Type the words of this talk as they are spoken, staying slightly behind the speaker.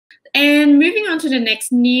And moving on to the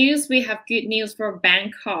next news, we have good news for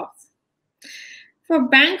Bangkok. For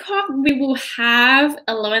Bangkok, we will have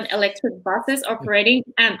 11 electric buses operating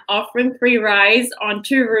and offering free rides on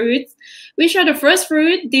 2 routes, which are the first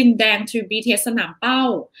route, Din Daeng to BTS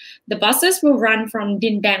Sanampao. The buses will run from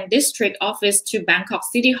Din Daeng District Office to Bangkok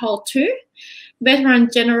City Hall 2, Veteran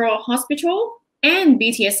General Hospital, and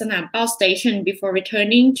BTS Sanampao Station before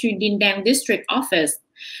returning to Din Daeng District Office.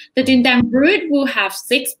 The Din Daeng route will have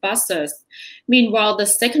 6 buses. Meanwhile, the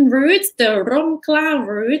second route, the Rom Klao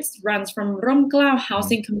route, runs from Rom Klao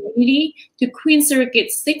Housing Community to Queen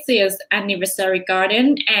Sirikit's 60th Anniversary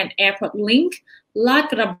Garden and Airport Link, La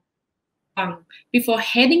Krabang, before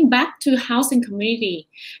heading back to Housing Community.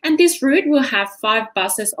 And this route will have 5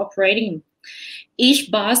 buses operating.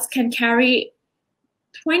 Each bus can carry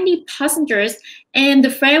 20 passengers, and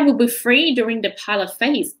the fare will be free during the pilot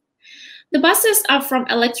phase. The buses are from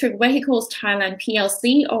Electric Vehicles Thailand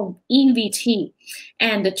Plc or EVT,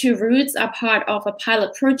 and the 2 routes are part of a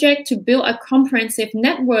pilot project to build a comprehensive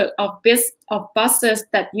network of buses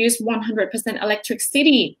that use 100%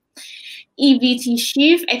 electricity. EVT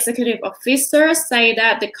Chief Executive Officer said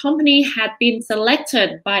that the company had been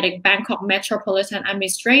selected by the Bangkok Metropolitan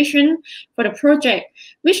Administration for the project,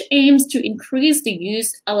 which aims to increase the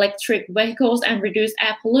use of electric vehicles and reduce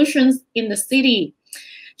air pollution in the city.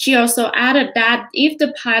 She also added that if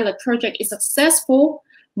the pilot project is successful,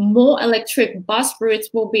 more electric bus routes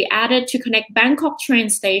will be added to connect Bangkok train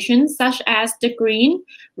stations such as the Green,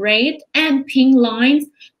 Red, and Pink lines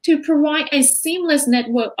to provide a seamless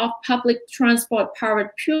network of public transport powered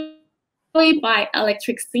purely by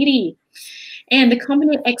electricity. And the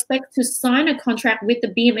company expects to sign a contract with the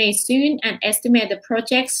BMA soon and estimate the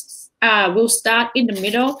projects will start in the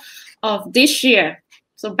middle of this year.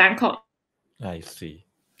 So Bangkok. I see.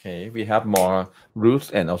 Okay, we have more routes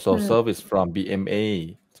and also service from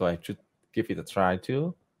BMA, so I should give it a try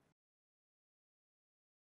too.